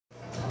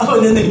Oh,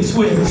 and then they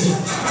switch.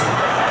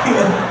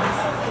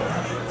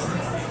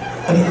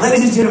 Okay,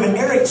 ladies and gentlemen,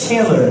 Eric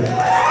Chandler.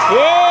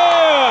 Yeah!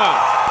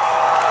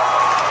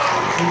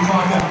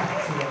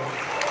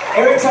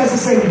 Eric tries to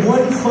say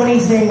one funny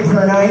thing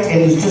per night,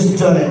 and he's just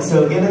done it,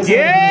 so give it to him.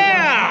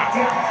 Yeah!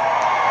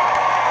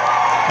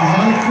 He's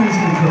on cruise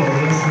control,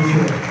 that's for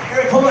sure.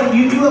 Eric, hold on,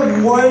 you do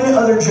have one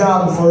other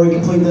job before we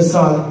complete this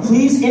song.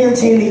 Please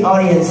entertain the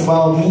audience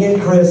while me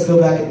and Chris go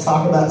back and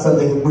talk about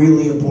something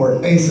really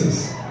important.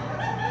 Aces.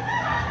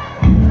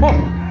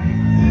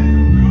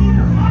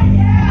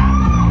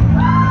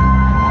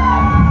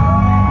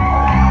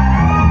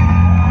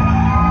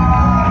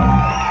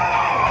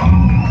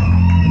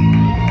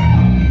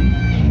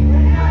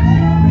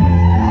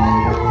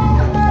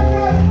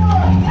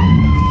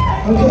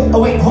 Okay. Oh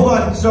wait, hold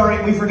on.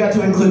 Sorry, we forgot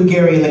to include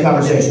Gary in the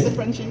conversation.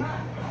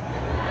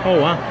 Oh,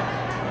 wow.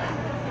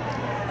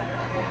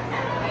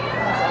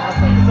 That's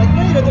awesome. He's like,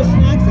 wait, are there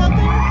snacks out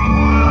there?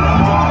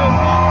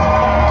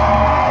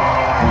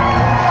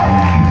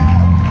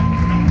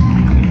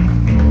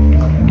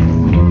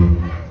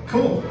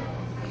 Cool.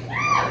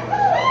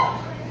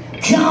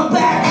 Come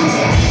back.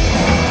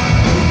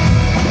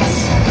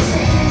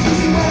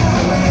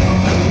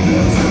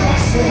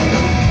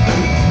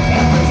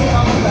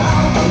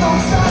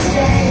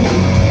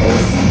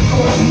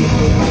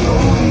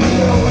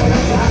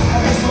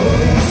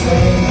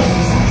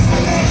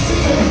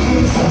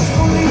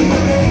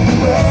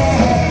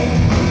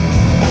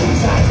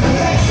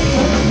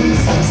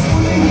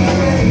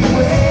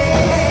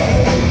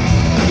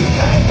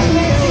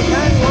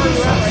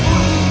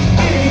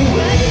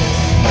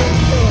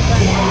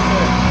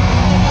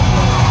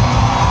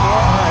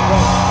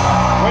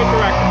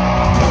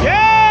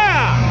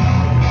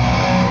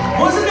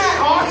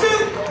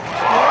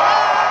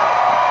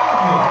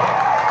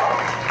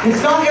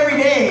 It's not every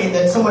day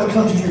that someone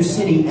comes to your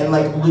city and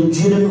like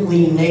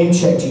legitimately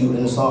name-checked you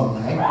in a song,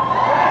 right?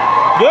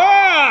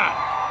 Yeah!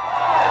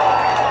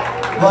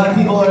 A lot of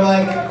people are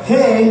like,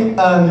 hey,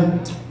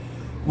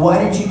 why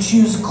did you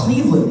choose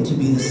Cleveland to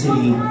be the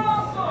city?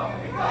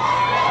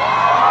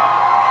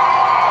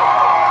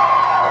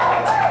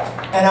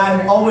 And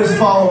I always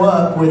follow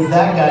up with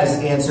that guy's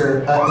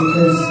answer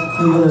because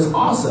Cleveland is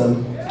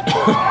awesome.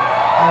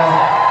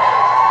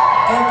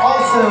 And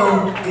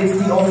also, it's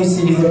the only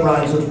city that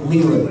rhymes with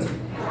Leland.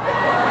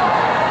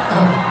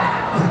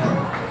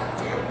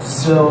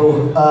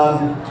 So,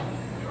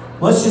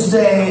 let's just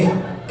say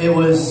it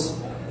was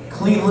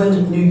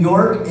Cleveland, New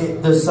York.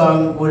 The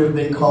song would have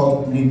been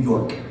called New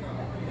York.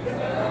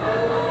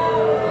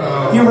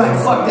 You're right,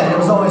 fuck that. It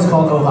was always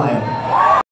called Ohio.